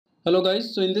Hello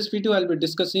guys, so in this video I'll be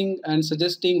discussing and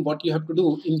suggesting what you have to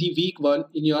do in the week 1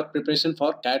 in your preparation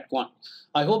for CAT Quant.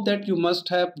 I hope that you must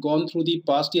have gone through the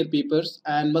past year papers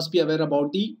and must be aware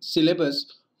about the syllabus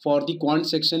for the Quant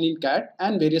section in CAT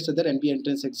and various other MBA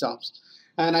entrance exams.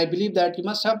 And I believe that you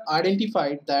must have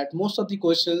identified that most of the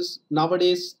questions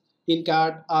nowadays in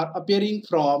CAT are appearing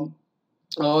from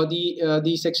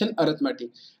the section arithmetic,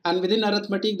 and within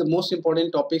arithmetic the most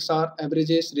important topics are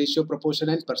averages, ratio, proportion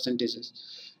and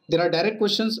percentages. There are direct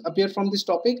questions appear from this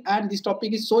topic, and this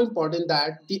topic is so important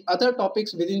that the other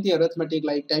topics within the arithmetic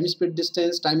like time, speed,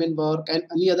 distance, time and work and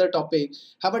any other topic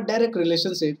have a direct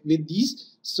relationship with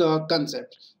these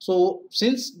concepts. So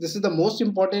since this is the most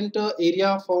important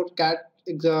area for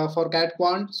CAT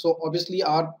Quant, so obviously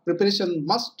our preparation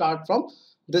must start from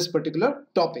this particular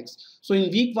topics. So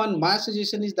in week 1 my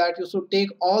suggestion is that you should take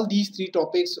all these three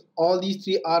topics. All these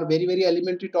three are very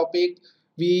elementary topic.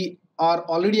 We are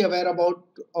already aware about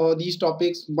these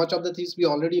topics. Much of the things we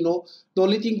already know. The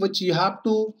only thing which you have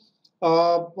to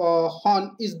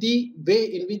hone is the way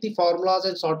in which the formulas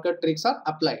and shortcut tricks are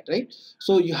applied, right?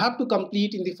 So you have to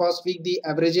complete in the first week the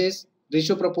averages,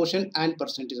 ratio, proportion and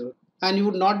percentage, and you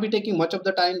would not be taking much of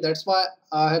the time. That's why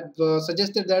I have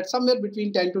suggested that somewhere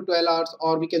between 10 to 12 hours,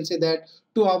 or we can say that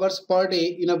 2 hours per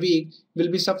day in a week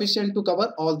will be sufficient to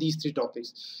cover all these three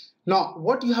topics. Now,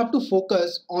 what you have to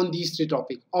focus on these three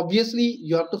topics? Obviously,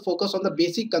 you have to focus on the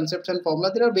basic concepts and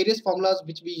formula. There are various formulas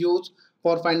which we use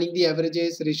for finding the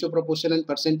averages, ratio, proportion and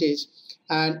percentage.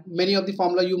 And many of the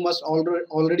formula you must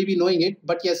already be knowing it.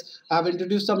 But yes, I have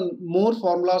introduced some more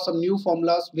formulas, some new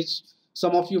formulas which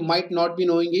some of you might not be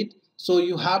knowing it. So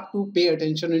you have to pay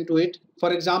attention into it.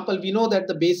 For example, we know that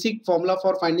the basic formula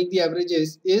for finding the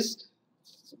averages is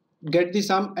get the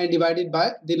sum and divide it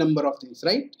by the number of things,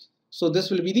 right? So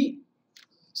this will be the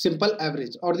simple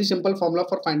average or the simple formula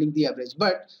for finding the average.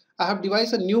 But I have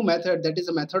devised a new method, that is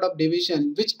a method of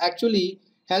deviation, which actually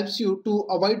helps you to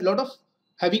avoid a lot of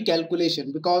heavy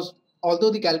calculation, because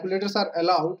although the calculators are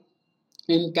allowed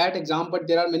in CAT exam, but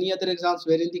there are many other exams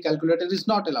wherein the calculator is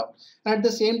not allowed. And at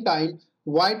the same time,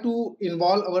 why to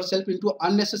involve ourselves into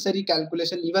unnecessary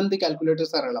calculation? Even the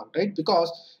calculators are allowed, right?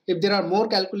 Because if there are more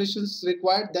calculations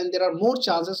required, then there are more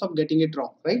chances of getting it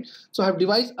wrong, right? So I have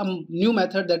devised a new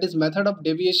method, that is method of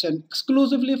deviation,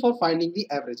 exclusively for finding the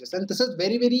averages, and this is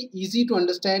very easy to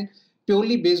understand,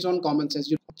 purely based on common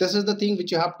sense. This is the thing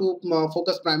which you have to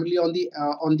focus primarily on the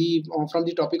from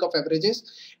the topic of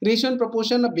averages. Ratio and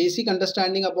proportion, a basic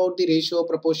understanding about the ratio,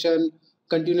 proportion,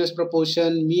 continuous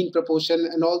proportion, mean proportion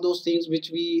and all those things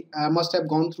which we must have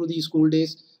gone through the school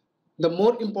days. The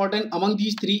more important among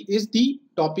these three is the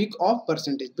topic of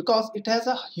percentage, because it has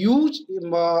a huge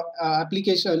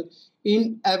application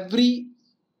in every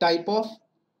type of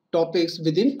topics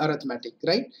within arithmetic,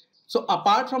 right? So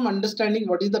apart from understanding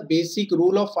what is the basic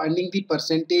rule of finding the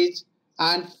percentage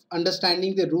and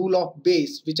understanding the rule of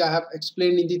base, which I have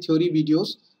explained in the theory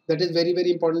videos, that is very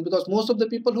important, because most of the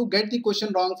people who get the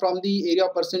question wrong from the area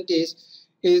of percentage,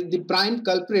 is the prime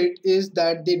culprit is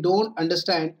that they don't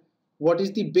understand what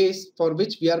is the base for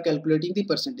which we are calculating the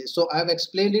percentage. So I have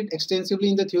explained it extensively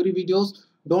in the theory videos.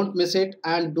 Don't miss it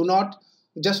and do not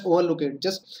just overlook it.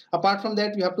 Just apart from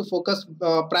that, you have to focus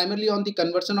primarily on the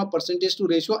conversion of percentage to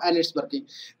ratio and its working.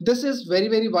 This is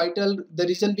very vital. The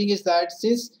reason being is that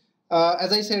since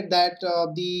as I said that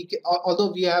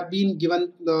although we have been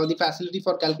given the facility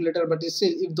for calculator, but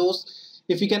still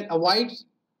if we can avoid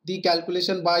the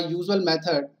calculation by usual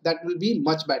method, that will be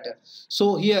much better.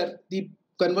 So here the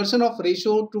conversion of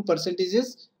ratio to percentage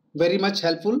is very much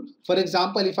helpful. For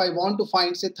example, if I want to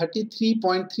find say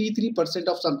 33.33%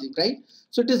 of something, right?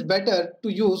 So it is better to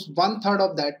use 1/3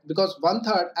 of that, because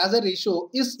 1/3 as a ratio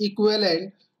is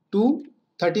equivalent to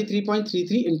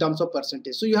 33.33 in terms of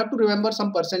percentage. So you have to remember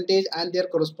some percentage and their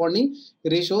corresponding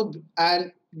ratio,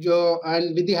 and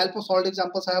with the help of solved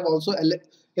examples I have also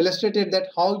illustrated that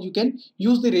how you can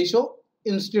use the ratio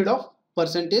instead of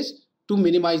percentage to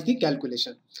minimize the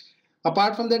calculation.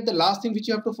 Apart from that, the last thing which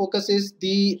you have to focus is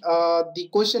the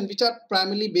question which are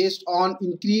primarily based on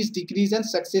increase, decrease and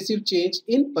successive change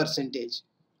in percentage,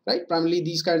 right? Primarily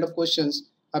these kind of questions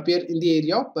appear in the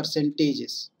area of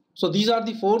percentages. So these are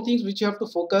the 4 things which you have to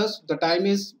focus. The time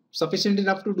is sufficient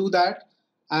enough to do that,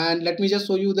 and let me just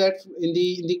show you that in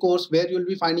the course where you will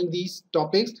be finding these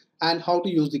topics and how to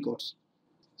use the course.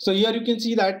 So here you can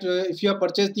see that if you have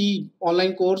purchased the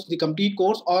online course, the complete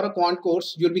course or a quant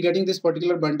course, you'll be getting this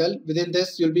particular bundle. Within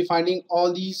this, you'll be finding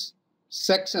all these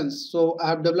sections. So I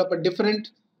have developed a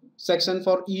different section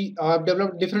for I have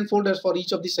developed different folders for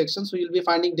each of the sections. So you'll be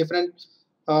finding different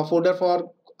folder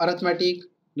for arithmetic,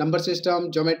 number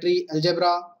system, geometry,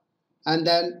 algebra, and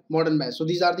then modern math. So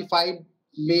these are the 5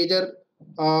 major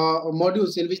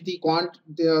modules in which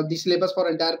the syllabus for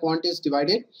entire quant is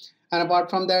divided. And apart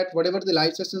from that, whatever the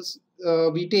live sessions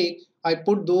we take, I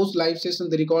put those live sessions,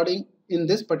 the recording, in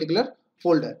this particular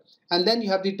folder. And then you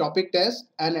have the topic test,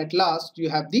 and at last you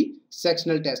have the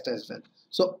sectional test as well.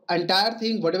 So entire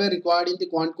thing, whatever required in the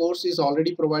quant course, is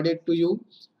already provided to you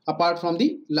apart from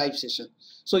the live session.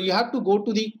 So you have to go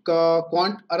to the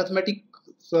quant arithmetic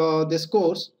this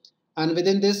course, and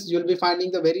within this you'll be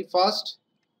finding the very first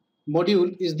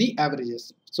module is the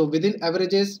averages. So within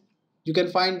averages you can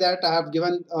find that I have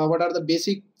given what are the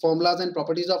basic formulas and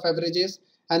properties of averages,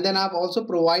 and then I have also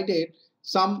provided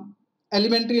some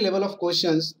elementary level of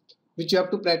questions which you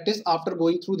have to practice after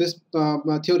going through this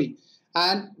theory.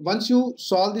 And once you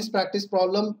solve this practice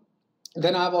problem,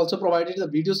 then I have also provided the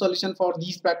video solution for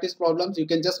these practice problems. You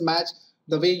can just match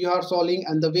the way you are solving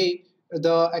and the way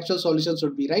the actual solution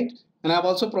should be, right? And I have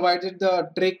also provided the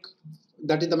trick,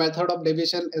 that is the method of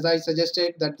deviation, as I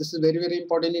suggested that this is very, very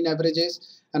important in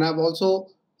averages. And I have also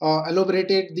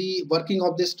elaborated the working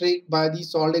of this trick by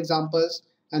these solved examples.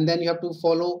 And then you have to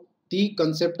follow the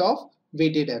concept of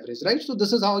weighted average, right? So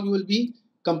this is how you will be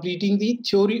completing the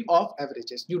theory of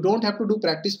averages. You don't have to do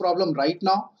practice problem right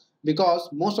now, because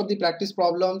most of the practice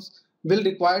problems will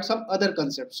require some other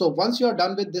concepts. So once you are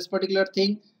done with this particular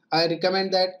thing, I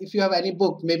recommend that if you have any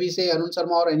book, maybe say Arun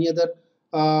Sharma or any other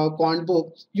quant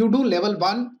book, you do level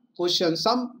 1 questions,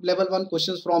 some level 1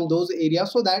 questions from those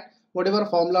areas, so that whatever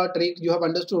formula trick you have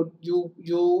understood,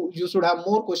 you should have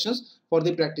more questions for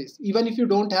the practice. Even if you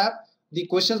don't have, the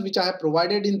questions which I have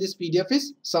provided in this PDF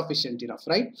is sufficient enough,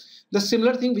 right? The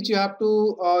similar thing which you have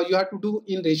to do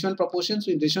in ratio and proportion.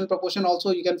 So in ratio and proportion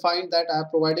also you can find that I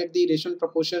have provided the ratio and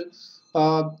proportion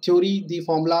theory, the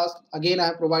formulas. Again, I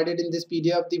have provided in this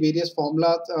PDF the various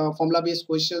formulas, formula based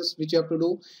questions which you have to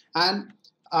do, and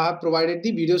I have provided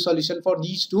the video solution for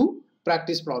these 2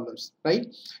 practice problems, right?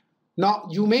 Now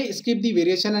you may skip the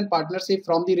variation and partnership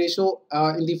from the ratio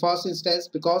in the first instance,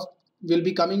 because we'll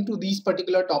be coming to these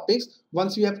particular topics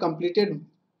once we have completed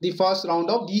the first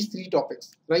round of these 3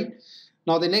 topics, right?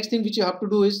 Now the next thing which you have to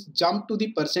do is jump to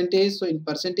the percentage. So in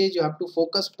percentage you have to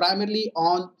focus primarily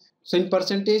on,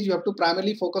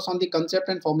 the concept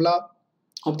and formula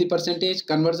of the percentage,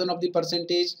 conversion of the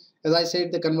percentage. As I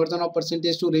said, the conversion of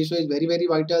percentage to ratio is very, very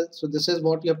vital. So this is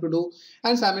what you have to do,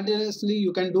 and simultaneously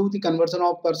you can do the conversion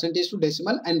of percentage to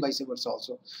decimal and vice versa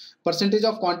also. Percentage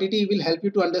of quantity will help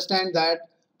you to understand that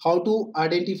how to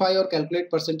identify or calculate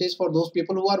percentage for those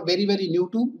people who are very, very new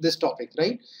to this topic,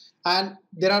 right? And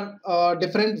there are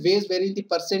different ways wherein the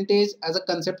percentage as a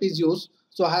concept is used.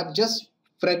 So I have just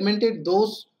fragmented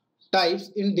those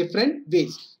types in different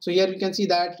ways. So here you can see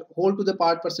that whole to the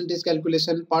part percentage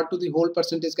calculation, part to the whole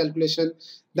percentage calculation,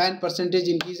 then percentage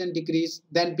increase and decrease,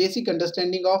 then basic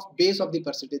understanding of base of the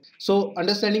percentage. So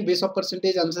understanding base of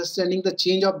percentage, understanding the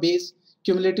change of base,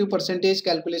 cumulative percentage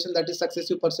calculation, that is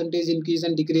successive percentage increase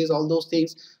and decrease, all those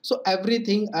things. So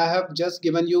everything I have just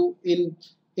given you in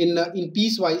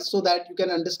piecewise, so that you can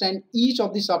understand each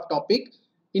of the subtopic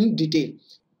in detail.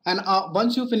 And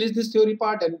once you finish this theory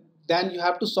part, and then you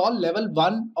have to solve level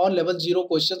 1 or level 0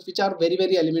 questions, which are very,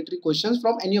 very elementary questions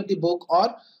from any of the book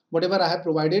or whatever I have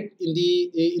provided in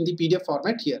the PDF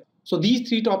format here. So these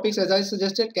 3 topics, as I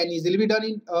suggested, can easily be done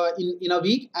in a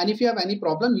week. And if you have any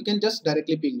problem, you can just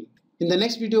directly ping me. In the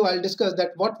next video, I'll discuss that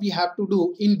what we have to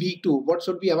do in week 2. What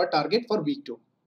should be our target for week 2.